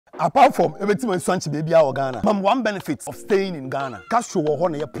Apart from everything when Swanchi baby or Ghana, one benefit of staying in Ghana. Castro or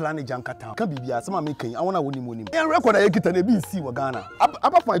Honor planet Junga town. Can be some making. I want to win money. And record I get an ABC or Ghana.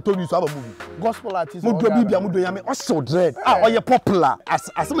 Apart from I told you to have a movie. Gospel artist. Mudo also dread. Ah, or you popular as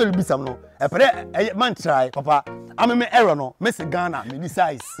some be some no. A man try, Papa. I'm an error no. Miss Ghana, me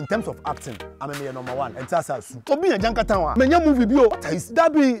size in terms of acting. I'm a number one. And that's us. To be a Junga town. Many movie bio.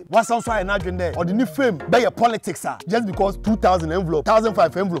 That be what sounds why not there or the new fame. By your politics, just because 2,000 envelope,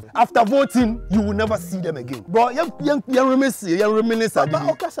 1,005 envelope. After voting, you will never see them again. Bro, young reminisce.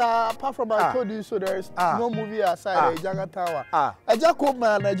 Apart from I told you, so there is no movie aside Junga Tower. Agya Koo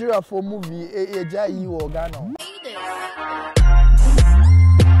Nigeria for movie Agya or Ghana.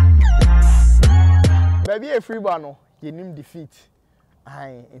 Baby, a free bano, you name defeat.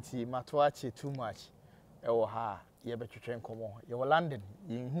 Aye, it's Matuache too much. Oh, ha, you better train come on. You were London,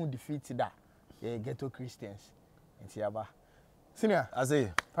 you who defeated that. You ghetto Christians. It's Yaba. Senior, I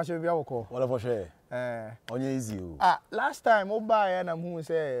say, Pastor Biawako. What for share? On your easy. Last time, Oba and I'm who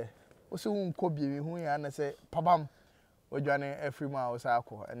say, Osu Kobi, who and say, Pabam. Or Johnny every mile was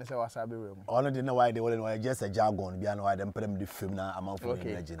alcohol, and so was Abbey room. I don't know why they were just a jargon, beyond why them put them the film now among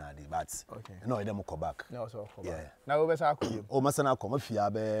legendary, but no, they don't go back. No, so yeah. Now over Saku. Oh, Masana come if you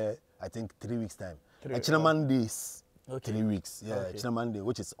have, I think 3 weeks' time. Chinaman days, 3 weeks, yeah, Chinaman day,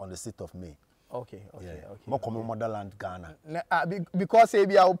 which is on the 6th of May. Okay. More common motherland Ghana. Because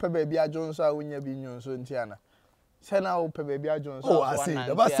maybe I'll pay baby Jones, I win your being so in Tiana. Send out pay baby Jones. Oh, I see.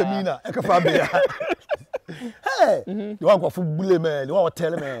 The Bassamina, Ekafabia. Hey, you want to football man, you want to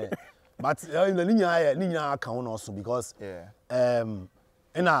tell me. But in the linear account also because we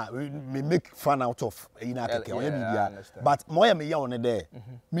make fun out of but more me on there.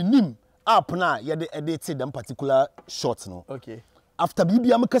 Me nim up now, you edited them particular shots no. Okay. After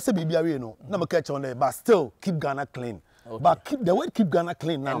BB, I'm a case BB no. Never catch on there, but still keep Ghana clean. But keep the word keep Ghana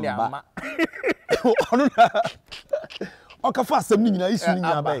clean now. Okay, fast some issue in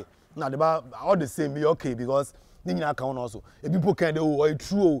your bay. Now the all the same be okay because you account also. If people can do or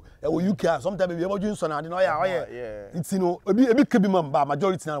true or UK sometimes we doing so now. Yeah. It's a bit could be but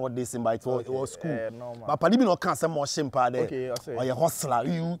majority now what they say but it was school. But probably no can some more shame part there. Or you hustler,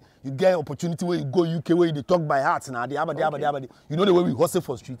 you get opportunity where you go UK where they talk by heart now. The you know the way we hustle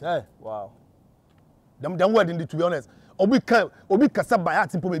for street. Hey. Wow. Them word in the to be honest. Obi can by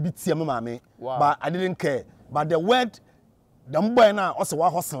heart people maybe tear me. But I didn't care. But the word the boy now also wa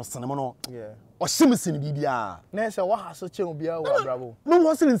hustle cinema yeah or shimsin bibia na say wa hustle chen obia wa bravo no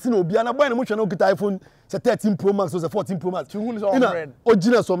hustle sin obia na boy na mo hwe na okita iPhone 13 Pro Max or 14 Pro Max you so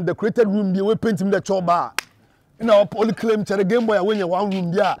original some decorated room bi we paint him the choba na only claim chere game boy when you one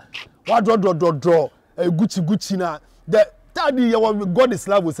room bia wa draw Gucci na the daddy you God is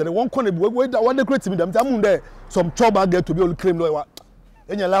love we say one corner we decorate me them am there some choba get to be only claim no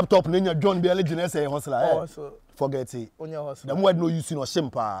in your laptop in your John be legend say hustler forget it. The word no use no shame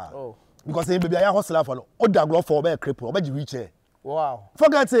pa. Oh. Because say baby I hustler for no glove for be cripple or be wheelchair. Wow.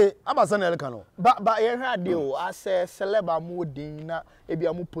 Forget it. Abasan elka But you heard deal as celeb amodin na e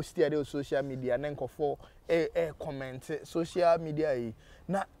bia mo post here on social media na nkofo comment social media yi.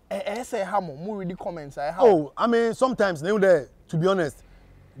 Na say hamo mo read comments I how. Oh, I mean sometimes now there to be honest.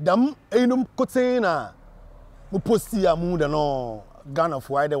 Dam enum kote na mo post here mo de no Ghana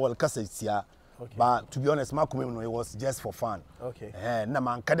for wide world cassette here. Okay. But to be honest, my community it was just for fun. Okay. Na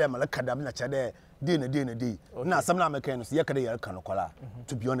man kadam la kadam na chade day na day. Na some na mechanics ye kade ye kanokola.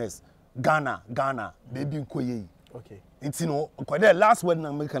 To be honest, Ghana baby nkoye. Okay. It's you know kwade last word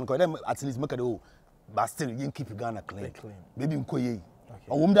na mechanic kwade at least make it but still you keep Ghana clean. Baby nkoye. Okay.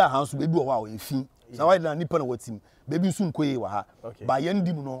 Owum da house baby o wa o efi. So why na nipa na watim. Baby su nkoye wa ha. But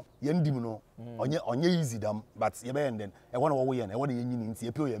yendim no onye easy dam but ye be enden e wona wo ye na e wona ye nyini nti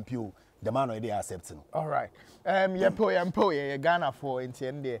ye pio the man already accepting. All right. Ye Ghana for in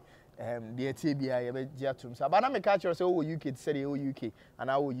the TBI ye be jatum. So but na me catch you say oh UK say oh UK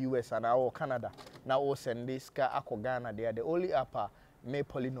and our US and our Canada. Now o send this ka akọ Ghana they are the only upper me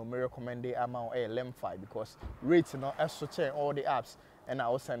Poleeno me recommend the amount LM5 because rates no so change all the apps and I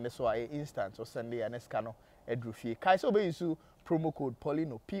will send this one instant or send the next cano edrufie. Kai so be use promo code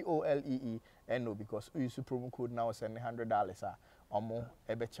Poleeno POLEENO because we use promo code now send $100 omo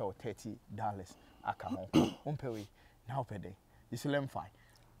ebecha $30 akamo umpewe now per day this LM5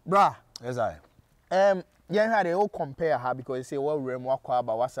 bra yes I yeah had they all compare her because you say well rem wakwa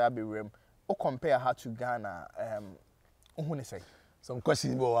about wasabi rem all compare her to Ghana who say some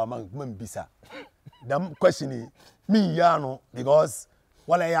question about man bisa them question me yano because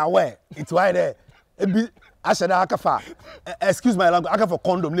while I aware it's why there ashada akafa excuse my language akafa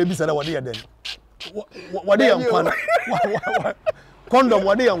condom le bisa that what there then what they am condom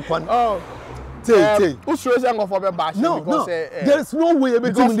what they am kwan. Oh. Take. Who's raising go for be bash because there is no way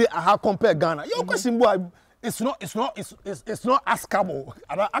between the how compare Ghana. Your question boy it's not askable.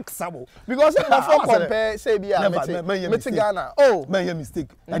 Axable. Because if I compare say be Ghana. Oh, man your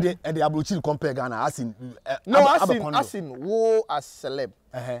mistake. And the abrochi compare Ghana as in as in wo as celeb.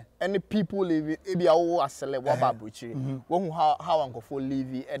 Any people live be a wo as celeb what abrochi. When how uncle for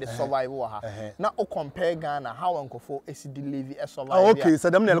live and survive wa ha. Now o compare Ghana how uncle for ACD live and survive. Okay, so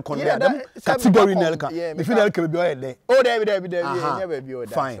them nel compare them category nel can. If you nel can be there. Oh there never be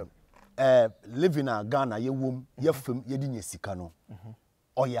fine. Living in Ghana, ye womb, ye film, ye din ye sikano.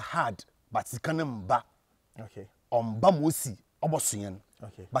 Or ye hard, but sikanem ba. Okay. Bamosi, obosuyen.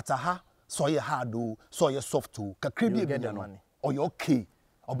 Okay. But aha, so ye hard do, so ye soft to, kakribi get the money. Or ye okay.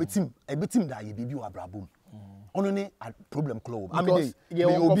 Or betim that ye bibi wa brabum. Only a problem club. I mean, me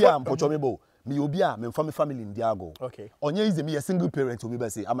obia am pochomebo. Me obia me family in Diago. Okay. Onye is me a single parent obi be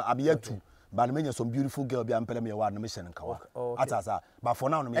say, I'm yet to. But I mean, some beautiful girl be ampele me one mission and kawa. Atasa. But for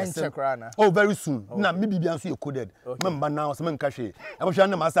now, oh, very soon. Now maybe be answer you coded. Remember now, some cache. I was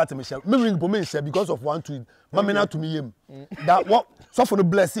trying to master to Michelle. Me ring for because of one tweet. Mamma now to me him. That what? So for the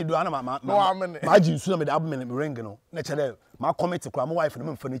blessed do anama. No, I'm imagine soon with the abdomen ring. No, naturally. My comment to my wife and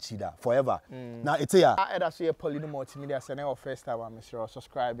me furniture that forever. Now it's here. I had say a Poleeno Multimedia. Send our first time. I'm sure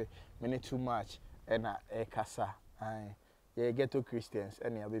subscribe. Me too much. And casa. Yeah, ghetto Christians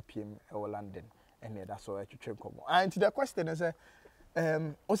and yeah, PM or London and yeah, that's all I should come. And to the question is,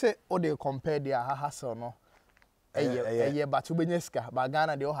 also, they compare their hustle no. Yeah, but to Beneska, but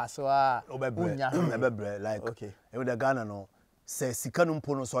Ghana they all hustle like okay. With the Ghana no say sikanum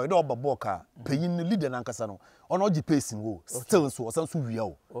pono so I don't baboka paying the leader nankasano on all the pacing wo still so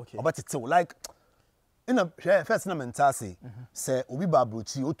real. Okay. But it's like in a first na mentasi say obi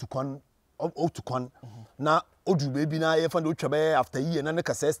babrochi otukon na odu baby na ye fan do twabe after year na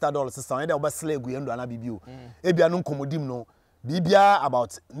ka $6 sisan e oba sele gu yendo ana bibio e bia no komodim no bibia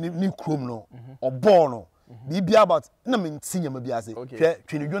about ni krom no obo no bibia about na mentinye ma bia se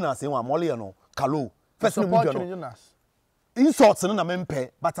twene Jonas e wa mole no kalo first no no insults no na mempe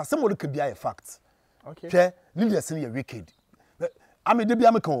but asem wo ka bia e fact okay hwe leaders no ye wicked I mean,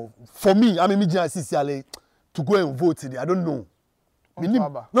 for me, I mean, me to go and vote today. I don't know. No. Me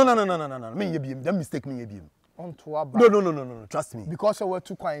that mistake me No. Trust me. Because we're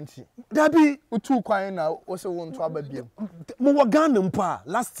too quiet. That be too quiet now. Also want to ababim. Mo Ghana mpa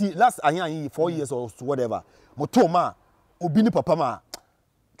last 4 years or whatever. Mo toma obini papa ma.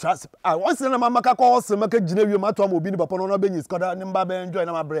 Trust. I once na mama ka call se maka ginewe ma to obini papa no be nyi skoda ne mba be enjoy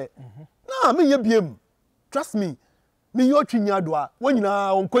na mabre. Na me ye biem. Trust me. Me yo twinya do a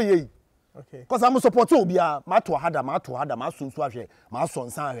wonyina onkoye. Okay. Because I'm support obia ma to hada ma sunsu ahwe ma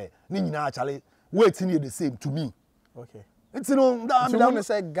sonsan ahwe ni nyina achale wait ni the same to me. Okay. It's no that me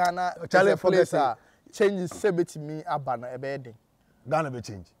say Ghana chale place change sebeti me abana ebeden. Ghana be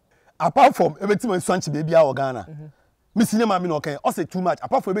change. Apart from ebeti me swanchi baby a Ghana. Me senior mama no okay. O say too much.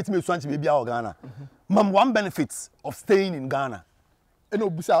 Apart from ebeti me swanchi baby a Ghana. Mam one benefits of staying in Ghana. No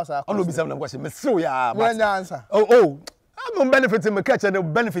busa no bisa na question. Me so ya. When the answer. Oh. I'm benefits me catch the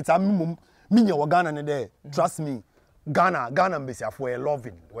benefits am me wa Ghana ne there. Trust me. Ghana mbesi afo we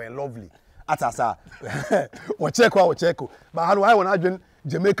lovely. Atasa. We check. But how do I want to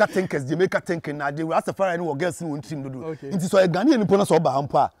Jamaica thinking na dey as far any girls no team do. Nti so Ghana ni pona so ba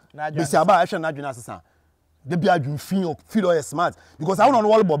hampa. Besi aba a hwe na adwena asesa. De bia adwun feel all smart because I want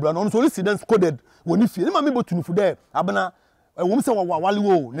all bobla no so residence coded woni fie. Ma me botunu fu there abana wom se wale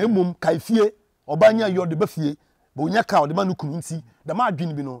wo na emom kaifie obanya yo de ba fie. But when you call the man who couldn't see the man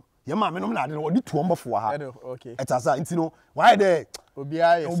didn't be no, your man, no, I don't need to umber for her. Okay, it's as I know why there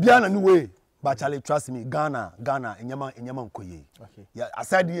Obiana new way. But Charlie, trust me, Ghana, in Yaman Koye. Okay, yeah,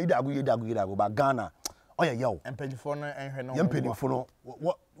 aside the Dagu, but Ghana, oh, yeah, yo, and Pediphone and Pediphone.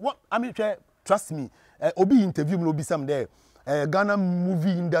 What I mean, trust me, Obi interview will be some there. Ghana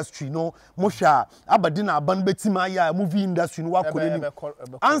movie industry, no, Mosha, Abadina, Banbetima, movie industry, no,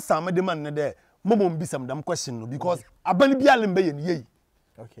 answer my demand there. Momom be some damn question because abani bia lembe ye.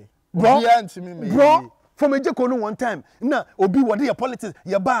 Okay. Bro, from a Jacono one time. Na obi what your politics,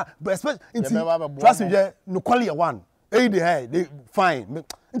 your bar, but especially trust me, no quality one. They fine.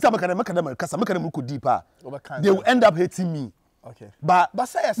 Into Macadam, Casamacadam could deeper. They will end up hating me. Okay. But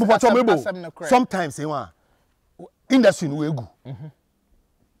sometimes they want industry no egu.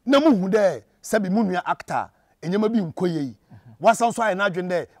 Namu there, Sabi Munya actor, and you may be in Koye. What sounds why an agent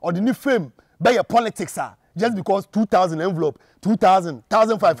there or the new fame. By your politics, just because 2,000 envelope, 2,000,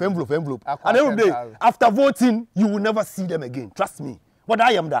 1,005 envelope. And every day, after voting, you will never see them again. Trust me. What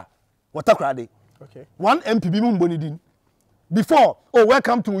I am that. What a crowd. Okay. One MPB Mumbonidin. before, oh,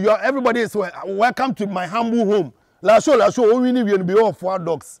 welcome to your, everybody is welcome to my humble home. Last show, we need to be all 4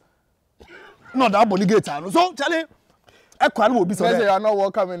 dogs. Not that obligator. So, Charlie, I can't be so. They are not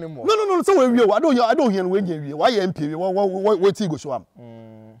welcome anymore. No. So I don't hear when you. Why MP? What you go show up?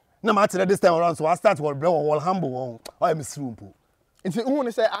 No matter this time around, so I start with all humble. I am room. It's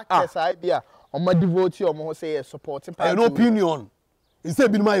only say actors idea. On my devotee, or more say supporting. I have no opinion.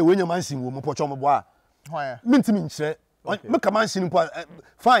 Instead, be my when your mansion will put on my boy. Why? Minty. Make a mansion.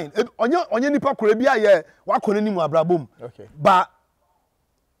 Fine. On your nipa Caribbean, yeah. What couldn't you boom? Okay. But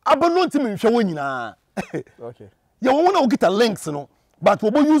I don't know to me showing you now. Okay. You want to get a links, you know. But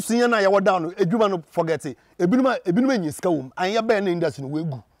what you see and I were down, a human forget it. A bit is comb, and you're burning industry in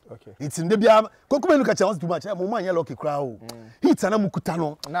Wegu. Okay. It's in the Bia, Cocoman look at chance too much. I'm a lucky crowd. He's an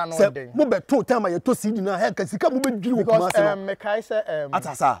Amukutano. Mobile 2 times I to see in a head because he come with you. Because Mekaisa,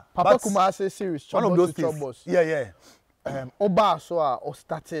 Atasa, Papa Kumase series, one of those troubles. Yeah. Oba so or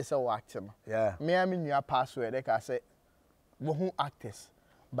started so acting. Yeah. Me I mean your password, like I say, who actors,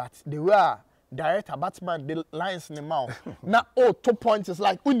 but they were director Batman the lines in the mouth. Now, 2 points is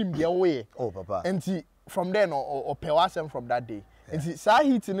like unim be away. Oh, Papa. And from then or pewasem from that day. And see, sa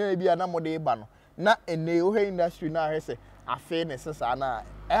hit no be anamo de bano. Na in the industry now say a fairness ana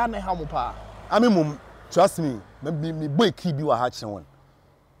e hamu pa. I mean, mum, trust me, me boy key be wa hatching one.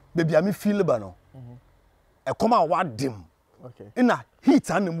 Baby, I me feel bano. E come out what dim. Okay. In a heat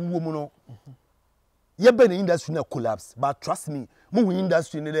and the woman no. You be the industry na collapse, but trust me, mu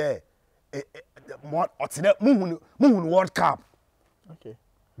industry in there. What moon World Cup. Okay.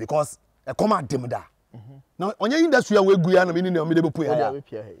 Because a come out dim da. Now on your industry we go ya na me ni na me dey put ya.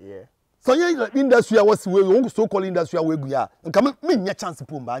 Yeah. So your industry was we so called industry we go ya. Nka me nya chance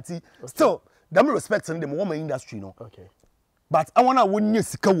put ba anti. Still, them respecting them woman industry no. Okay. But I wanna won nya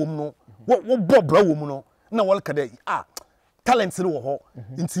sika wom no. What bobra wom no. Na wol ka dey talent no wo ho.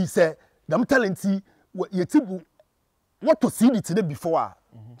 Nti say them talent ye tibu what to see it today before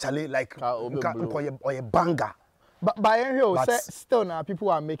Charlie like or a banger. But by here, still now people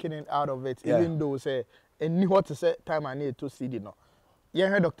are making it out of it, even though say and knew what to say time I need to see it no. You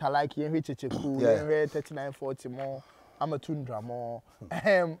heard Dr. Likee, you heard Agya Koo, you heard 3940 more, I'm a tundra more.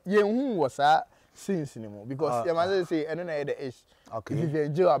 You who was that since anymore because you must say and then I had the age. Okay. If you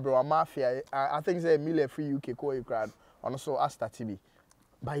enjoy bro a mafia, I think say million free UK call you crowd and also Asta TV.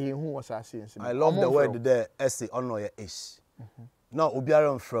 But you who was that since. I love the word there essay honor your age. Now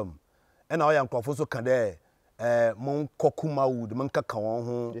obiara from and I am so can there mon kokuma wood man kaka won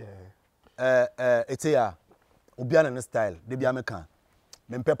ho etia obiara na style de bia meka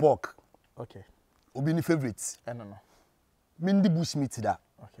men pork. Okay. Obi ni favorite. No. Min di bush meat da.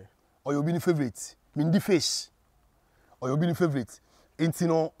 Okay. Or obi ni favorite. Min di fish. Or obi ni favorite. Enti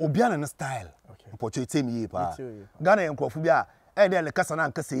no obiara na style. Okay. Portrait me pa. Ghana enkrofo bia dey le kasa na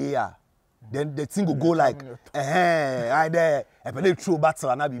nkasa ye ya. Then the thing will go like I there I play true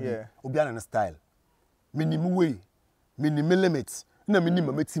battle and bibi obiara na style minimum way minimum limits na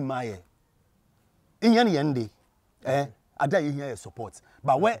minimum meeting my inyan yende ada here support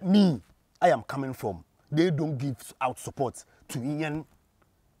but where me I am coming from they don't give out support to inyan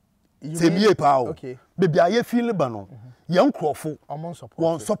tebie pa o baby aye feel ba no yan krofo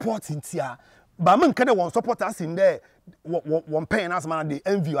one support intia but man kada one support us in there one pain as man they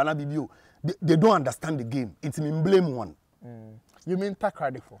envy and bibi they don't understand the game. It's me blame one. You mean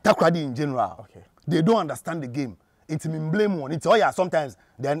takradi for? Takradi in general. Okay. They don't understand the game. It's me blame one. It's sometimes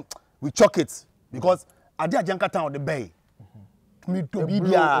then we chuck it because Agya Janka town the bay. Me to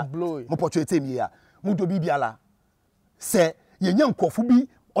bibia. Mo portrait me ya. Mo to bibia la. Say ye nyam kofu bi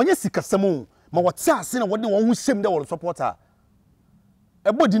onye sikasemo ma wotse ase na wode won hu shem de wol supporter.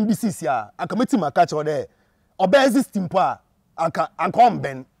 Ebodi NBC ya aka meti maka che wode oba existing pa aka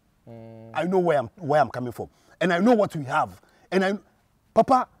ben. I know where I'm coming from, and I know what we have, and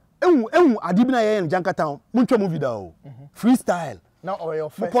Papa, adibina ye in Junga town, muncho movie da freestyle. Now or your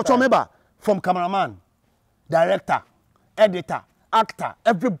first from cameraman, director, editor, actor,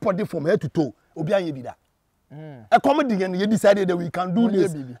 everybody from head to toe, obiya ye bida. A comedy and you decided that we can do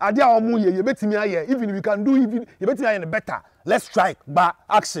this. Adia omu ye beti me aye, even we can do even you beti aye better. Let's strike, but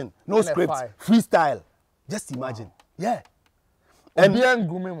action, no script, freestyle. Just imagine, yeah. And bien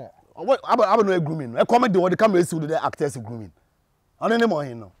grooming mo. What about no grooming? A comedy what the camera see with the actors grooming. On any more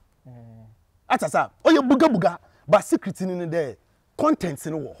no. Atasa. Oh you buga but secret in there. Content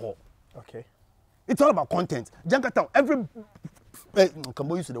in wo. Okay. It's all about content. Junga town every can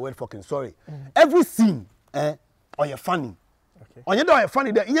use the word fucking sorry. Every scene or you funny. Okay. On you do you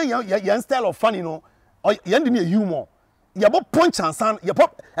funny there your style of funny no or you need humor. You about punch and sound you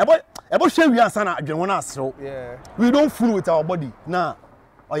pop about About share we are sana adwene so. Yeah. We don't fool with our body. Nah,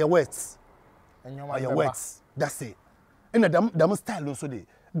 or your words. And Or your words. That's it. And the style also they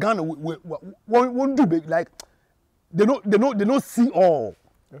Ghana won't do big like they don't see all.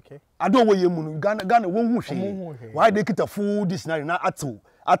 Okay. I don't want you Ghana won't why they get a full dictionary now at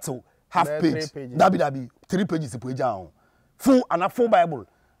half page. Dabi 3 pages page down. Full and a full Bible.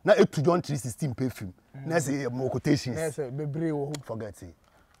 Now 8 to John 3:16 perfume. Now say more quotations. Forget it.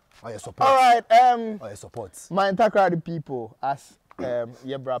 Or your support. All right. Or your support. My Takrade people as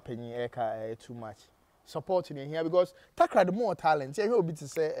Yebra Penny Eka too much supporting in here because Takrade more talent. Yeah, he'll be to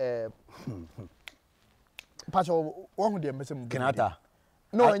say Pacho one who they messing Kenata.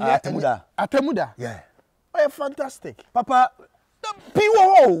 No, Atemuda. Yeah. Oh, fantastic. Papa,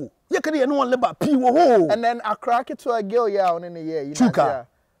 P.O. You can hear no one about P.O. And then I crack it to a girl, yeah, on in a year. Chuka.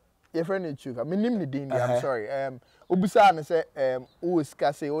 Your friend is Chuka. My name is Dindi. I'm sorry. Ubusana say, who is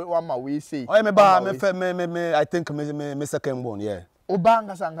Cassie? One my we see. I think Mr. Kembon, yeah.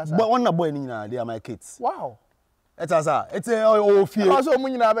 Obanga Sangasa. But one boy, they are my kids. Wow. It's a oh, fear. Also,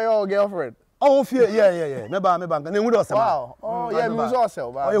 when you have your girlfriend. Oh, fear, yeah. Wow. Oh, yeah, me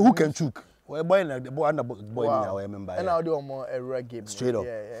also. Oh, who can chook? Well, boy, the boy, now, I remember. And I'll do more a game. Straight up.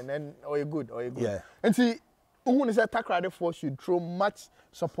 Yeah, and then, oh, you're good. Yeah. And see, who is a Takrade force you throw much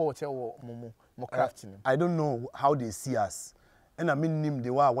support or more crafting. I don't know how they see us. And I mean,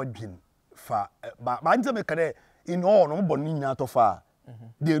 they were watching far. But I'm saying, in all, no one not far.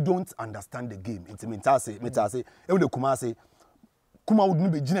 They don't understand the game. It's me say, every Kumase, Kuma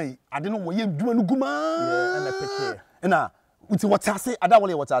wouldn't be Jinay. I don't know what you do and Guma. Yeah, and I pick here. And it's what I say, I don't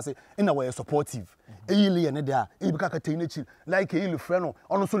want what I say, in a way supportive. Early and there, you become a teenager, like a friend,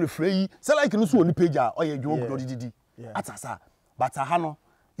 also the free, so like you on the page, or you do. That's but I know.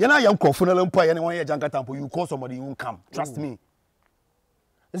 You know, young coffin and pay anyone a jungle temple, you call somebody, you won't come. Trust me.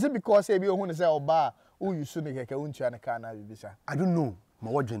 Is it because you want to say, oh, bar, oh, you soon get a unch and a can? I don't know,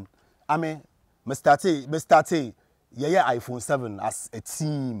 my wording. I mean, Mr. T, yeah, iPhone 7 as a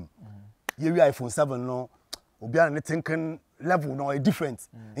team. Yeah, iPhone 7, no, Obian thinking level, no, a different.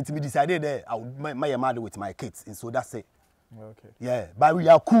 Until me decided that I would my mad with my kids, and so that's it. Okay. Yeah, but we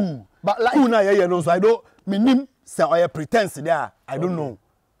are cool. But like, cool now, yeah, no, so I don't mean, say, I pretense there, I don't know.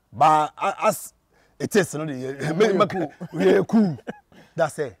 But as it is, no, we are cool.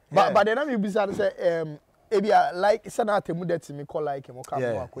 That's it. But then I'm bizarre say, Abia like Sana Temuda to me call like him or come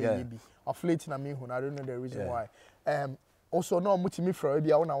or flating at me who I don't know the reason why. Also, no, Multimedia for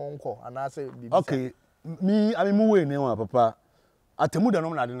Abia on our own call, and I say, okay, me, I mean, moving now, Papa. At Temuda,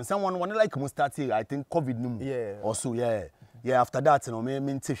 no, I didn't. Someone like him start here, I think COVID, yeah, also, yeah. After that, you know, me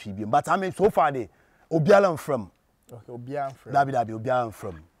Tiffy, but I mean, so far, they Obialan from. Okay, Obialan from. Obialan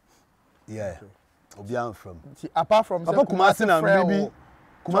from. Yeah. Obialan from. Apart from Papa Kumasi na maybe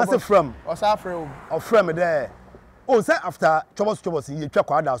Kumasi from. Or Safre. Or from there. Oh, say after Chobos, you check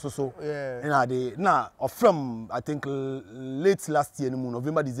kwada so. Yeah. Now from I think late last year,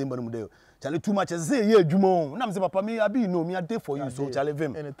 November, December, Charlie too much. Say yeah, Jumo. Now I'm say Papa me, I be no me a day for you, so Charlie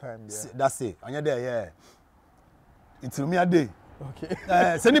vim. Anytime. Yeah. That's it. And you're there, yeah. It's me a day.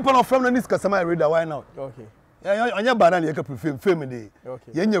 Okay. Send it on from this customer reader. Why not? Okay. Yeah, on your banana, you can film day.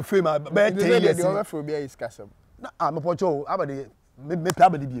 Okay. Yeah, your film. But 10 years. The other for me is custom. I'm a pocho. Abadi, me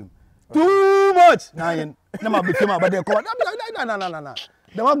probably be too much. Nine. Never be film, but they call. No.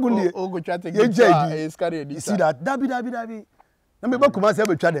 The one good. Oh, go try to get is carried. You see that? Dabi. Now me back come and say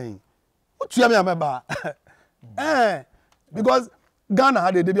be try then. What you me remember? Because Ghana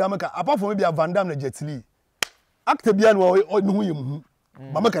had a debut America. Apart from maybe a Van Damme Jet Li. Actor be no who you.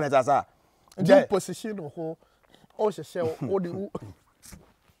 Mama can asa. The position of all she sell all the.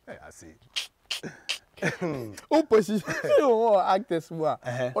 I see. Oh, position or actors who are.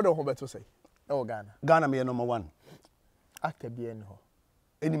 What do you say? Oh, Ghana me number 1. Actor be no.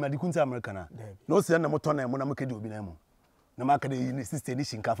 Any medical American. No say na moto na mo na make do bi na mo. Na maka the sister ni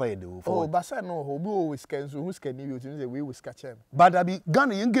shinkafa ye do. Oh, basa no ho bi always can so who can you say we will catch him. But abi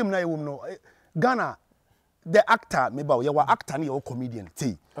Ghana yen game na ye wom no. Ghana the actor maybe you were actor ni you comedian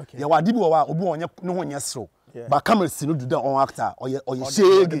say. You were dibi wa obi onye no ho nyesro. But camera si no do that on actor or you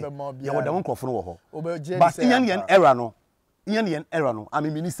shege. You were the one crofo no wo ho. But yen error no. Yen error no. I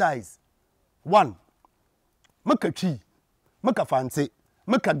mean mini size. 1. Maka twi. Maka fancy.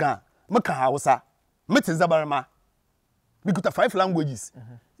 Maka gan. Maka Hausa. Mete Zabarma. We got 5 languages.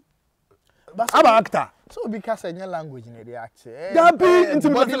 I'm an actor. So because any language in the act. That be into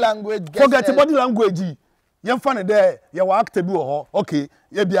body language. Forget the body language. You find there. You actor be okay.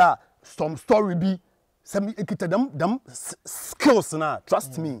 You be some story be some them skills na.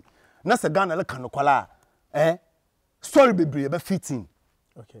 Trust me. Na se Ghana le kanokwala. Story be fitting.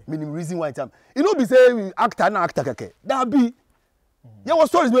 Okay. Meaning reason why time. You know be say actor na actor keke. That be. Yeah, what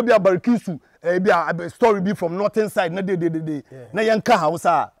stories maybe about Kisu, be a story be from northern side na de. Na yanka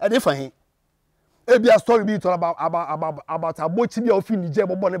Hausa. E dey fahin. E be a story be talk about abochi be of Niger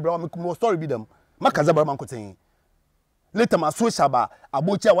bobo ne bra me story be them. Makaza bra man koten. Later ma so shaba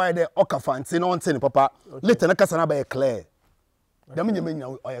abochi why there okafante na onte ne papa. Later na kasa na be clear. Dem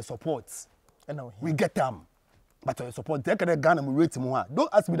nyem or support. We get them. But your support take the Ghana we rate mu. Don't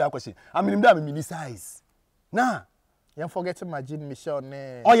ask me that question. I mean that mini size. Nah. You forget imagine Michelle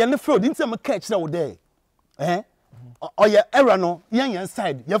ne. Oh, you ne fraud. Didn't say me catch that there. Eh? Oh, your error no. Yan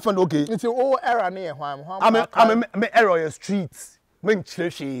side. You find okay. It's your error ne hwam. I'm me error your streets. Me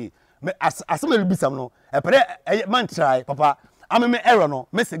chreshi. Me as me be some no. E pere man try papa. I'm me error no.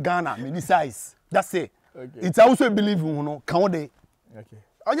 Me say Ghana mini size. That's it. Okay. It's also believe you no. Can one day. Okay.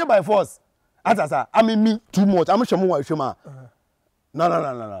 Only by force. As I mean me too much. I'm sure more shema.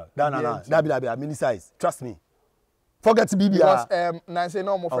 No. That be mini size. Trust me. Forget to be because now say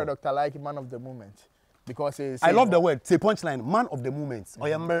no more for Dr. Likee man of the moment because I love the word. Say punchline man of the moment. Or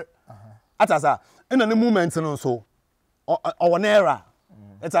yammer. As in the moment and also or an era.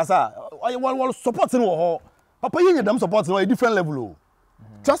 It's as I supporting or papa you them supporting on a different level.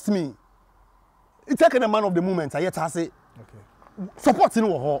 Trust me. It's taking a man of the moment. I yet say supporting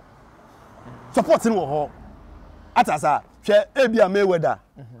or supporting or atasa share ebia Mayweather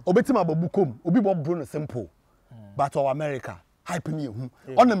obetima babukom obi bob Bruno simple but our America hype me hu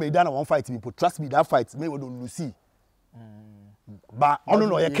on the Maidan one fight people trust me that fight Mayweather lose but on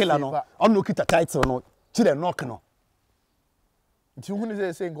no ye killer no on no kita title no chire knock no nti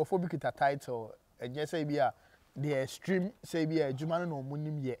hu say go for bi kita title enye say bia the extreme say bia adwuma no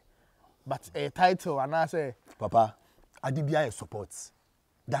munim ye but a title and I say papa adibia support.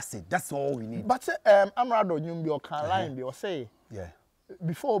 That's it. That's all we need. But Amrado Nyumbi or can line be or say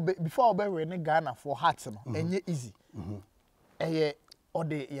before we in Ghana for hearts no and easy. Or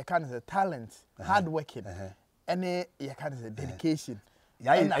the you can say talent, hard working, and you can say dedication.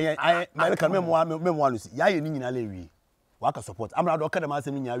 I can memoir see. Ya ni nyina lewi. Waka support. Amrado ka dem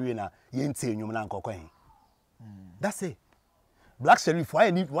asem nya wi na ye ntie nwum na nkokwan. That's it. Black Sheriff why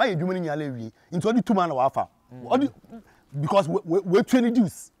you do many nya lewi. Into only 2 man na wafa. Because we're training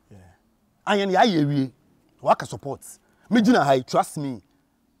dues. And we work support. Medina high, trust me.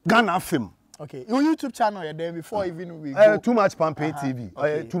 Ghana film. Okay. Your YouTube channel you're there before even we go. Too much Pampe TV.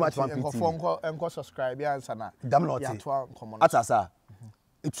 Okay. Too much Pampe TV. And subscribe yeah sana. Damn not. Atasa.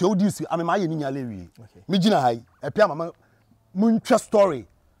 It's your dues. I'm my ninya lewi. Medina high. E pia mama muntwa story.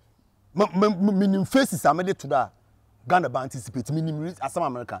 Minim faces are made to that. Ghana ba anticipate minim as some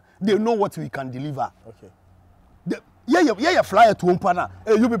American. They know what we can deliver. Okay. Yeah, flyer to Umpana.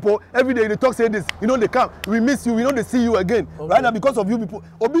 Hey, you people, every day they talk, say this, you know, they come, we miss you, we know they see you again. Okay. Right now, because of you people,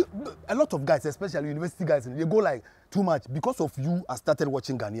 a lot of guys, especially university guys, they go like too much. Because of you, I started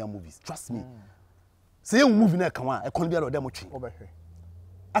watching Ghanaian movies. Trust me. Say you movie now, come on, I can't be able to watch.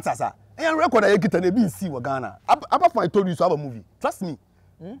 That's and record I get an ABC with Ghana. Apart from I told you to have a movie. Trust me.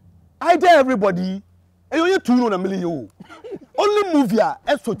 I dare everybody. And you two know a million. Only movie,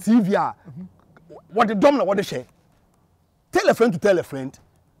 SO TV, what the domino, what the share. Tell a friend to tell a friend.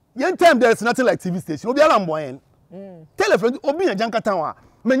 Young time there's nothing like TV station. Obi alamboyen. Tell a friend. Obi a Junga town.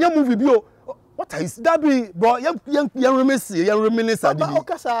 Menya movie bio. What is that be, bro? Young reminisce. But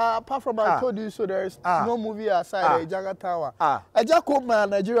Okasa, apart from I told you, so there's no movie aside Junga tower. Agya Koo man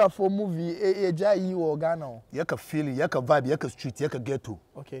Nigeria for movie. Agya or Ghana. You can feel it. You can vibe. You can street. You can get to.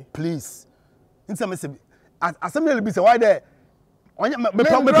 Okay. Please. In some say, as some little bit why there. Mama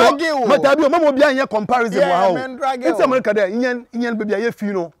be an comparison it's America there inyan baby aye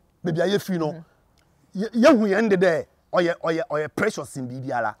fi no you end there or your precious in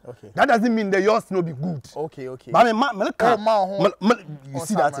bibiala that doesn't mean that yours no be good okay but you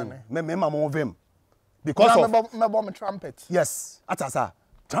see that thing me mama them because of me trumpet yes atasa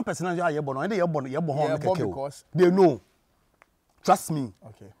trumpet na you born and you born because they know trust me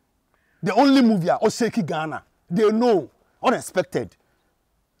okay the only movie or shaky Ghana they know unexpected,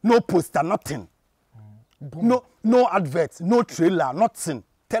 no poster, nothing, no adverts, no trailer, nothing.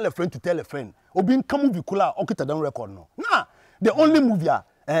 Tell a friend to tell a friend. Or being come movie cooler, or kita don't record no. Nah, the only movie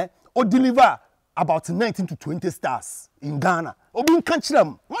or deliver about 19 to 20 stars in Ghana. Or being catch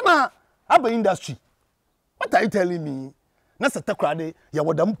them. Mana, have an industry. What are you telling me? That's a takrade. Ya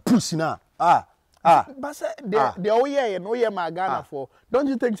what them push now. But the whole year and Ghana for. Don't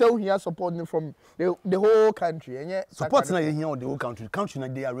you think so? He has supporting from the whole country. And supporting here the whole country. Country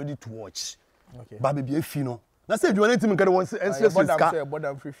they are ready to watch. Okay. But baby, if you know. Now say you want anything, can once.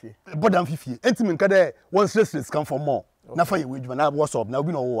 Bodam 50. Bodam 50. Anything, can once come for more. na fa ye wadwuma na WhatsApp na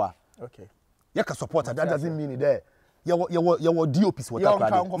obi no wo okay you can support that doesn't mean it there you DOPs what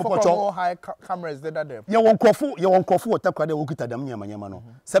that high cameras there them you won crofo what that crowd wo kita dam nyama no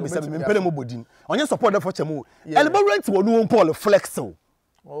sebi me pele mo bodin onye support that for chemo elborant wo no Paul flex so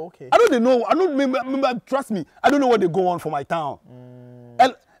okay I don't know trust me I don't know what they go on for my town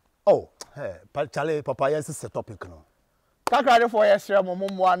hey Charlie papa yes is a topic no kakra for yesre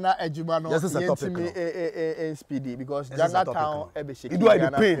mo na adwuma no yes is a topic no SPD because Junga town e be shake you do I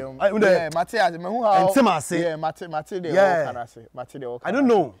the pain yeah Matthias me who how yeah Mate dey all Mate dey all I don't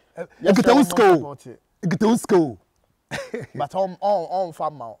know ekita usko but on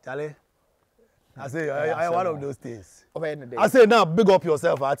farm out Charlie I say I one of those things I say now big up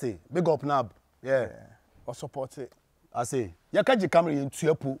yourself Ati big up now yeah or support it I say you catch the camera in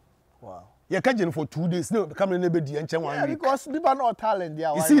Tuapu wow you catch it for 2 days no the camera never di enche 1 week because people no talent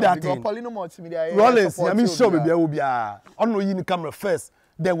there you see that thing Poleeno Multimedia Rollins I mean sure baby will be on no yin camera first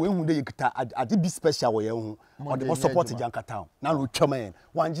then we hu dey yikita ade be special we hu or the support Junga town na no twama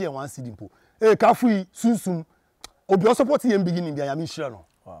one G and one CD mpo kafu sunsum obi support yam beginning bia I mean sure no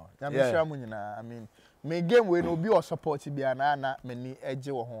wow I mean sure mu nyina I mean me game we no be or support bia na mani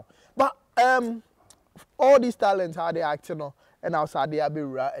eje wo ho but all these talents how they acting no and outside they be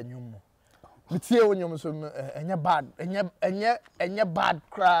ra enyum Mitie onyom so enye bad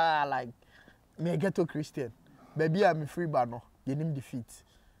cry like me ghetto Christian. Baby I'm free bar no. You name defeat.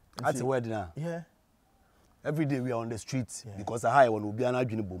 That's a word now. Yeah. Every day we are on the streets because I want to be an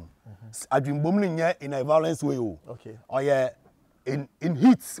adwin bomb. Adwin bomb in a violence way. Okay. Or yeah in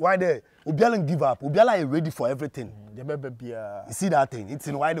hits why they Obiala give up. Obiala is ready for everything. You see that thing? It's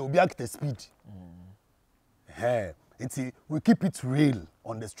in why they Obiala the speed. Hey. We keep it real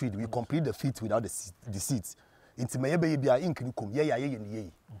on the street. We complete the feet without the seats. It's maybe be a ink ni come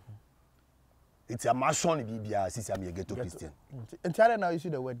ye. It's a mashon be a sisi am ghetto Christian. Entirely now you see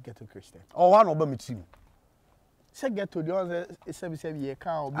the word ghetto Christian. Oh one of me team. Say ghetto the one say ye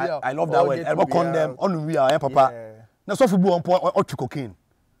can I love that word. I don't condemn on we are papa. Na so football on point cocaine.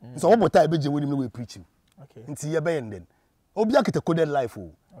 So what about time be when we preaching. Okay. It's ye be then. Obi akete coded life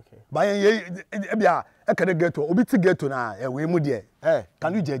o. Okay. But ye bia e ka ghetto obi ti ghetto na we mu de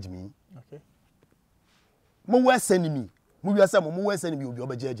can you judge me? Okay. Mo we send me. Mo we say mo we send me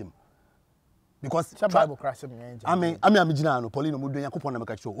obi judge me. Because Bible crash me angel. I mean gina no Poleeno mo do yakopon na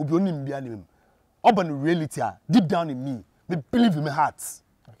make sure obi onim bia nim. Urban reality deep down in me believe in my heart.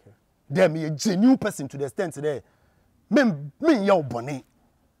 Okay. There me a genuine person to the extent there. Me ya obone.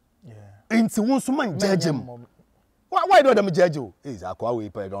 Yeah. Enti won so man judge him. Why do them judge you? Is akwa we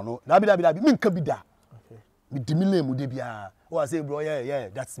pay don't know. Dabi me nka bi da. Okay. Me dimile mu de bia. O I say bro yeah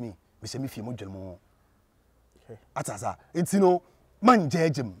that's me. Me se me fie mo dwele mo. Okay. Atasa. Enti no man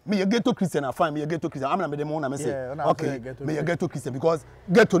judge him. Me ye ghetto Christian I find me ye ghetto Christian. I'm na me dem na me say. Okay. Me ye ghetto Christian because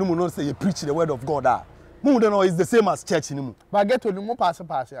ghetto no no say you preach the word of God ah. Mo don't know it's the same as church ni mu. But ghetto no pass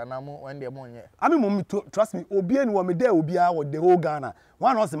and am when dey mo nye. I mean mo trust me obi eni wo me there obi a wo the whole Ghana.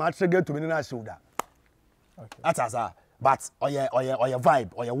 One us ma trigger to me na shoulder. Okay. That's but or your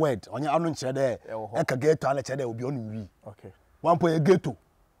vibe or your word on your anu nchire there e ka ghetto ala chere there obi onu wi. Okay. One point ghetto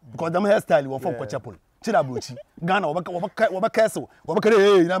because them hairstyle we from chapel. Chira brochi Ghana we castle we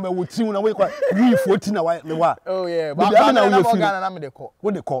hey na me wo tiwu na we kwa wi 14 na me wa. Oh yeah. But na we Ghana na me dey call.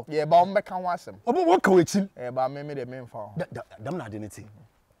 What they call? Yeah, but me kan wasem. Obo ka we chi. But me dey me fa. Them na identity.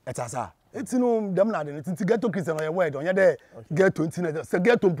 Etasa. It's no them na identity ghetto Christian on your word on your there ghetto ntina say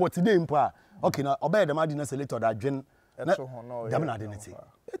ghetto import today impa. Okay na obey them adina say later that dwen them na identity.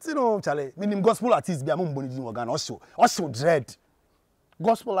 It's Charlie meaning gospel artist bia mo mboni din wo Ghana osho dread.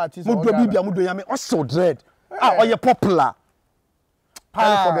 Gospel artist mo do bia mo do yame osho dread. Oye popular.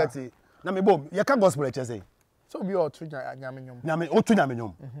 Can't forget it. Na me bom ye ka gospel e say. So be otu nyame nyom. Nyame otu nyame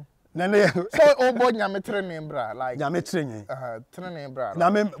nyom. Na ne so obo nyame training bra like nyame training. Training bra. Na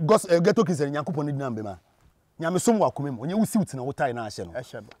me ghetto Christian yakopon din am be ma. Nyame som wakomem onye wusiwuti na wotai na ahye no.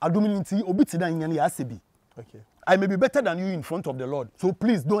 Adom nti obi ti dan nyane ya asebi. Okay. I may be better than you in front of the Lord. So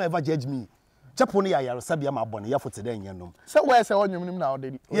please don't ever judge me. Chaponi ya yarosabia ma bone yafo te dan yenom. So where say onyum nim na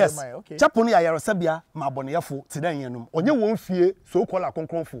odedi. Yes. Okay. Chaponi ya yarosabia ma bone yafo te dan yenom. Onye won fie so kola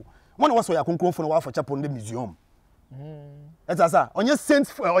konkronfo. Wona waso ya konkronfo na wafo chaponi the museum. Etasa onye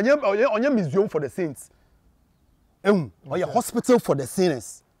saints onye museum for the saints. Onye hospital for the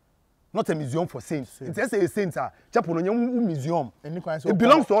sinners. Not a museum for saints. It's just a saint chapel on museum. It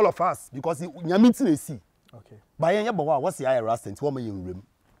belongs to all of us because nyamiti see. Okay. But yen yeba what's the IRA saint what me yen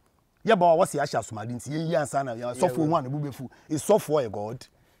yeba what's the asha sumadinti yen yansa na so for one bubefu is so for a god.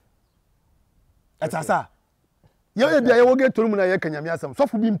 Etasa ye bia ye wo get to mu na ye kanyame asem so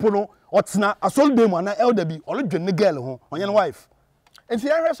fo bi mpo no otena asol dem ana elder bi o le dwenne girl ho onye no wife enti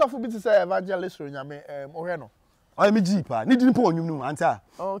ye hwe so fo bi to say evangelist nyame ohwe no o me ji pa ni di mpo onwum no anta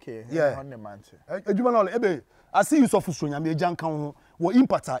okay yeah on the man adwuma no ebe I see you so fo so nyame agya nka ho wo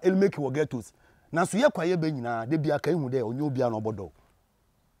impactor el make wo getos na so ye kwaye be nyina de bia kan hu de onye obi an obodo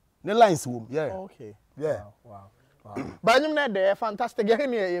ne lines wo yeah okay yeah wow ba nyum na de fantastic ye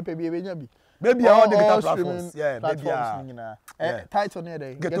ne ye pe bi e nya bi baby all the digital platforms yeah baby title near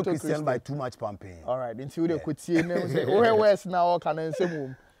there get to Christian by too much pumping all right until they could see name say oh west now all can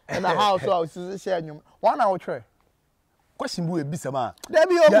nsem and the house so I share nyum one hour try question bu e bi sama there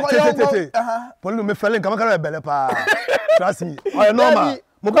be your Poleeno me fele nka makara bele pa trust me oh normal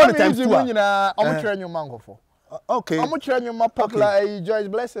mo go the time to nyina am try nyum mangofo okay am try nyum ma popular Joyce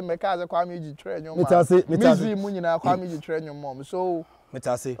Blessing me ka ze kwa me ji try nyum metase mu nyina kwa me ji try nyum mom so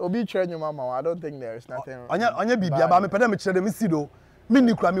metase obi try nyum mama I don't think there is nothing onya bibia ba me pede me kire me si do me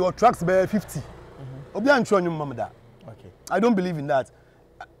ni kura me o tracks be 50 obi an try nyum mama da okay I don't believe in that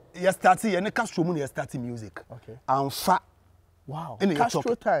you start here ne Castro mu ne start music okay amfa wow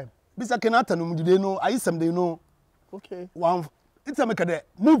Castro time bisa kenata no mude no ayisem de no okay one it's a make the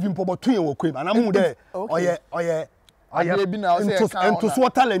movie mpo tun ye wo kwem ana mu de oye bi na o say and to so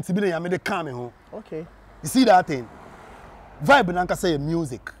talent bi na ya me de calm me ho okay you see that thing vibe na nka say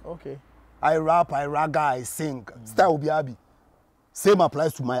music okay I rap I raga I sing style bi abi same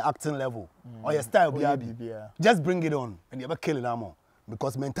applies to my acting level oye style bi abi just bring it on and you ever kill it am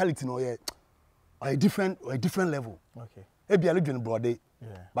because mentality no a different level okay e bia le dwen brode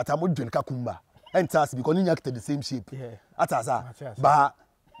but am dwen kakumba enters because you act the same shape yeah atasa ba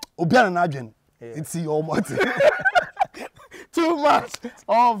obiana na adwen it's your mother too much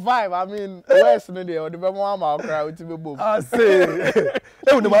on vibe I mean west no dey the be mo ama okra we ti be bom I say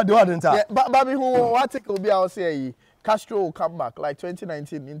e we dey what enter but me who what take obi a say Castro will come back like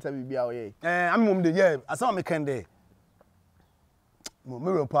 2019 interview bi a ye I mean yeah asama me kan dey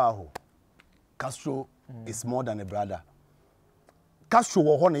mo pa ho Castro is more than a brother Castro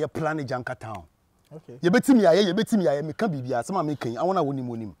wo ho na ye plan Junga town okay ye betimi aye me ka bibia asama me kan awona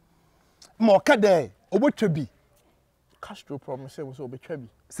wonim mo ka dey obotwa bi Castro promise we so obetwa bi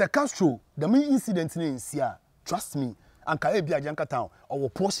se Castro the main incident na nsia trust me anka e bia Junga town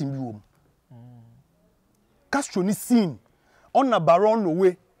owo portion bi wom Castro ni scene on na baron no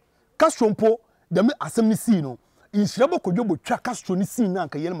way Castro mpo the main asem ni scene no inshirabo kodwo botwa Castro ni scene na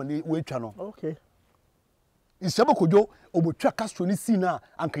anka yelma ne we twa no okay inshirabo kodwo obotwa Castro ni scene na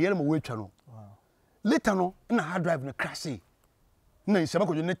anka yelma we twa no later no na hard drive na crash na inshirabo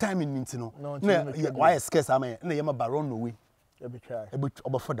kodwo ne time ni ntino na why scarce am na yema baron no way e be try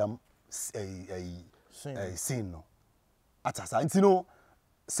obafodam scene no atasa ntino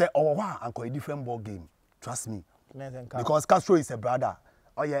say owa anka a different ball game trust me because Castro is a brother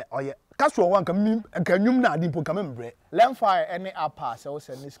oye Castro wan ka nyum na adimpo ka membre Lemfire any apa say o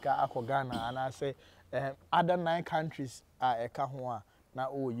say niska akogana and I say other 9 countries are eka ho a na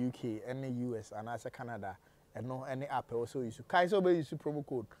o UK any US and I say Canada and no any app also use kai so be use promo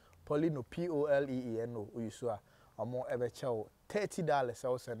code Poleeno POLEENO o use a omo ebe chew $30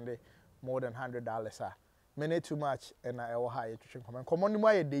 so send more than $100 a many too much and I will high twetwe comment come on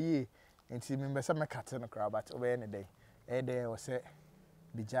my dey enti me be say me cut no crowd but obey any day dey o say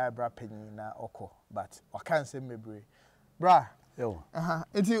bijai bra penyin na oko but wakan say mebre bra yo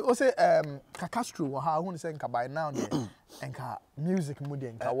enti o say Castro wo ha hu say nka by now dey nka music mu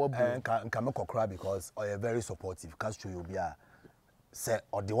dey nka wo nka me kokra because I am very supportive Castro you be a say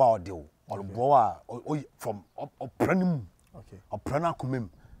odewa odewo olbowa from opranum okay oprana kumem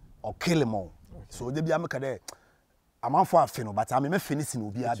or kill him all so they be ameka there amanfo afi no but am me finish no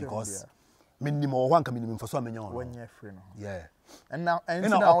be because minimum or one minimum for so amenya on one year free no yeah and now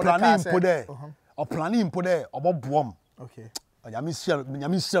planning put there or planning put there obobuom okay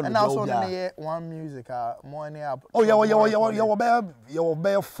nyame share and also one music more any up oh yeah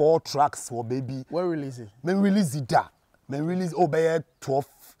be 4 tracks for baby where release it men release it da men release oh be 12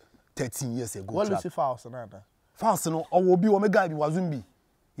 13 years ago what Lucy Fast na da Fast no or be omega bi wazumbi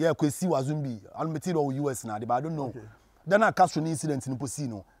yeah kwesi wazumbi almeti do US na but I don't know okay. Then I Castro incident in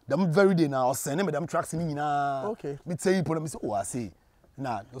Posino them very day now send me them tracks ni nyina okay me tell you me say oh I say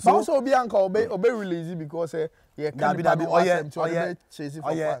nah so also be anka obey release because yeah can be chasing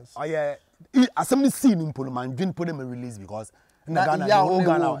for fans oh yeah assembly scene in Polo man dream put them release because na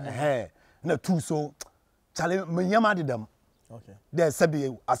Ghana na two so challenge me yama de them okay there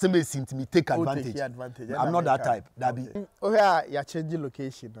sabi assembly scene to me take advantage I'm not that type that be oh yeah ya change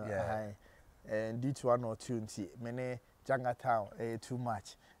location and due to one or two nti many Junga town too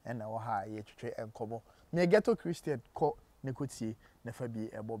much and now ha ye twetwe enkomo me ghetto Christian ko ne kotie ne fa bi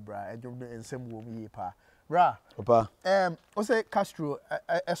ebo bra edwom no ensem wo mi pa bra papa o say Castro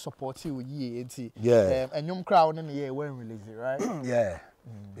support you ye enti yeah enyum crowd no ye when release it right yeah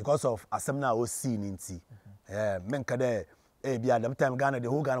because of asemna o see nti menka de bi adam time Ghana the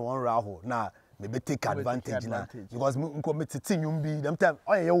whole Ghana one raho na me be take advantage na because nko me tete nyum bi dem time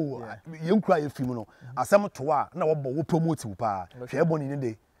oye ye nkura ye film no asem to a na wo promote wo pa hwe boni ni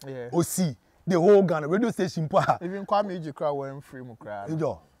de o see the whole Ghana radio station pa even kwa me ji crowd when free mu crowd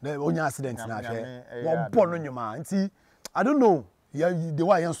njo na onya accident na hwe wo bo no nyuma nti I don't know the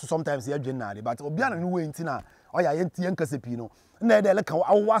way you sometimes you dwen but obi ana no we nti na oya ye nti ye nkase pi no na e de le kan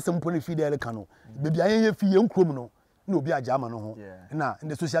awo asem po ne fi de le kan no bebi ayen ye fi ye nkrom no na obi aja ama no ho na in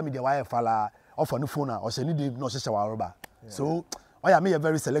the social media why fala off on the phone or say need no shesha wa roba so I am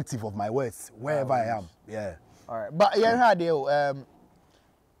very selective of my words wherever I am yeah all right but you had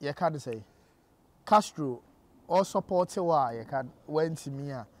you can say Castro or support wa you can went to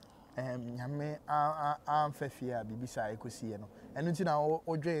me nyame am fefia bibisa ekosi no enu ti na o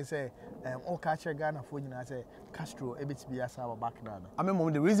dwen say o ka che Ghana fo nyina say Castro ebetibi asa back na I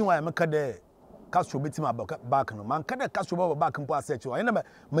mean the reason why I make there Castro betima back no man kada Castro back mpo asearch o ena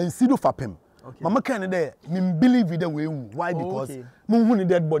man sido fapem mama kan there me believe the way why because mun hu ni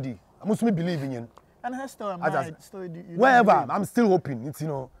dead body I'm so believe in and her story wherever I'm still hoping it's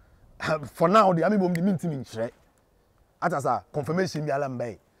for now the amibom the minti min hire atasa confirmation bi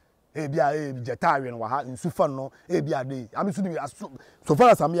alambai bia jetare no wa ha nsufa no bia dey am so far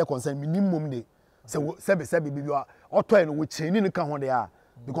as I'm here concerned minimum dey sebe bi otoy no wo cheni ne ka ho dey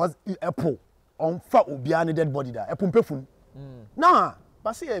because apple on fa obia ne dead body da apple mpefun na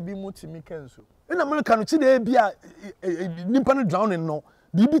ba se e bi mutimi kenso ina America no chi dey bia nimpa no drowning no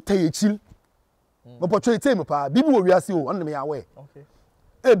bibi tayechil mo portray time pa bibi wo wiase o on me awe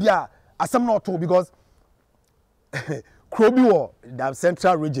okay bia asem na oto because Krobi wo the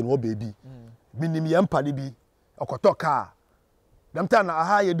central region wo baby minim ye mpade bi okoto car dem ta na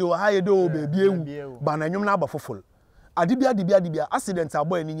aha ye do baby ewu ba na nwum na aba fofol adibia accident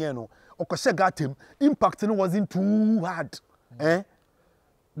abo ani nye no okoshe gatem impact no wasn't too hard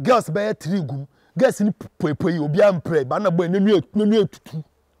girls be 3 gum girls ni poepoi obi am pray ba na bo nenu etutu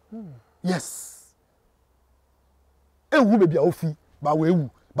yes ewu baby a ofi ba we ewu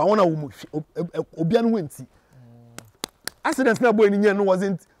ba wona wo obi anu wenti accident na boy ni no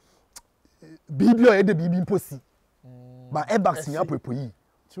wasn't bibi o ede bibi imposi but airbags ni apoepoyi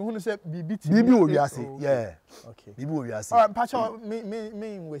so who say bibi o wiase yeah okay bibi o wiase all right pacho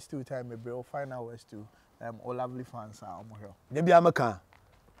me waste too time bro final waste too all lovely fans are omo here dem bia maka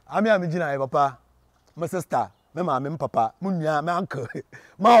ami gina e papa my sister me ma me papa mu nua me uncle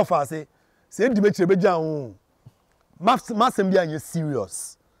ma ofa say di me kire beja ho masem bia anye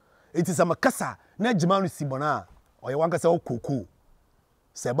serious it is amakasa na jima no sibona oye wanka se okoko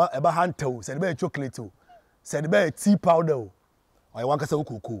se eba hantaw se be chocolate se be tea powder oye wanka se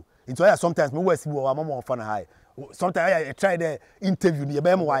okoko into ya sometimes me wesi wo amama on fan high sometimes I try the interview ni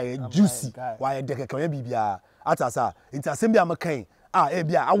be me why juicy why de keke bibia atasa into asem bia makan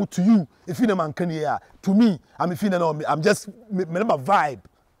bia I to you if you man kan here to me I'm feeling no I'm just me number vibe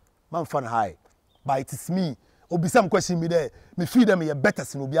man fan high but it is me obi some question me there me feel them you better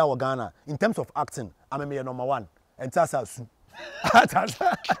sin obi a Ghana in terms of acting I'm me number 1 and tasa su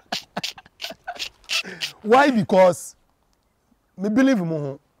why because me believe mo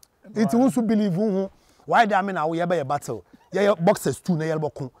ho it also believe ho why that mean we be battle yeah boxers too na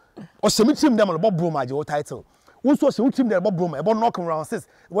yelboko o se me team dem no bro ma je title won so se team dem bro ma e bo knock round 6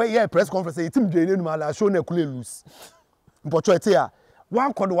 where yeah press conference team dey no ma show na kule lose mpocho ete ya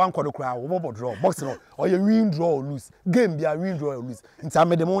one quarter cry wo draw boxing no or you win draw or lose game be a win draw or lose nti am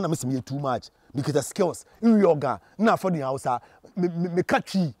dem na me se too much because the skills in yoga na for the house me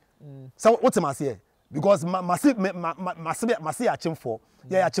catchy so what am I say because masi achim for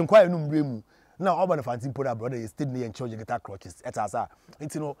yeah achim kwa enu mbremu na oba na fantin poda brother you still near in charge guitar crutches etasa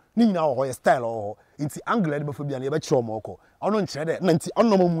nti no ni nyina ho your style ho nti angle de befo bia na ye be kire mo ko ono nkire de na nti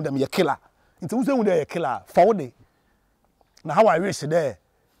ono mu dem ye killer nti wo so hu de ye killer for wo de na how I wish there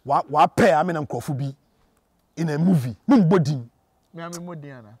wa pair am na nkrofu bi in a movie mun bodin me am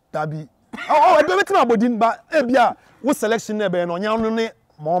modin ana tabi I don't mean bodin ba bia wo selection na be no nya no ne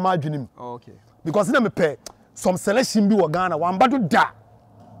ma o ma adwenim okay because na me pay some selection bi wo Ghana wan bado da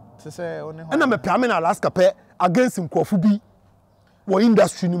to say only na me pay am na Alaska pay against nkrofu bi wo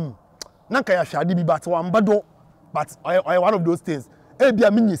industry nim na ka ya hwade bi but wan bado but I one of those things bia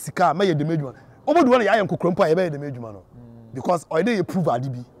me nyi sika ma ye de medwuma obodu na ya yankokrom pa ye be de medwuma no because I dey prove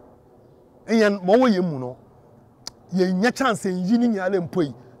adibi enyan mo wo ye mu no ye nya chance yi ni nya le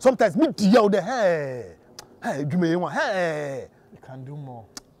mpoi sometimes me di out the hey dwuma ye wa hey you can do more.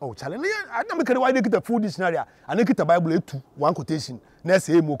 Oh challenge I na me kere why dey get a full dictionary and dey get a bible etu one quotation na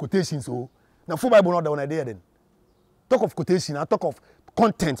say mo quotation so na full bible not the one there then talk of quotation I talk of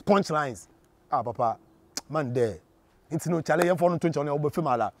content punchlines papa man there it's no challenge you for no 20 on your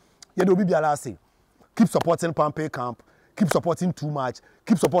femala ye dey obi biala say keep supporting Pampe Camp, keep supporting Too Much,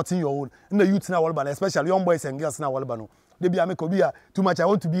 keep supporting your own. In the youth now, especially young boys and girls now, they be Too Much. I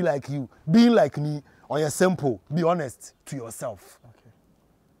want to be like you, being like me, or you're simple. Be honest to yourself. Okay.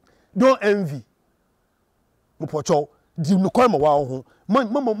 Don't envy. Mupocho, di no call my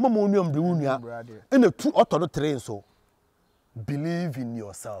mama unium the unia. And the two auto train so. Believe in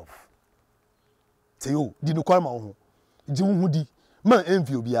yourself. Say you, di no call my own. Di man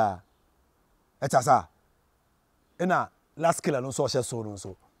envy obia. Etasa ena last killer no so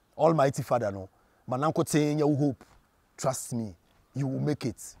so almighty father no mananko ten you hope trust me you will make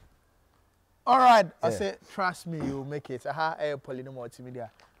it. All right, I say trust me you will make it. Poleeno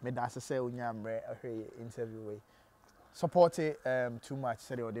Multimedia me da say unyamre interview way support it Too Much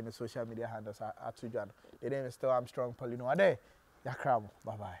say they on the social media handles at Junga. The name is still Armstrong Poleeno ade yakram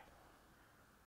bye bye.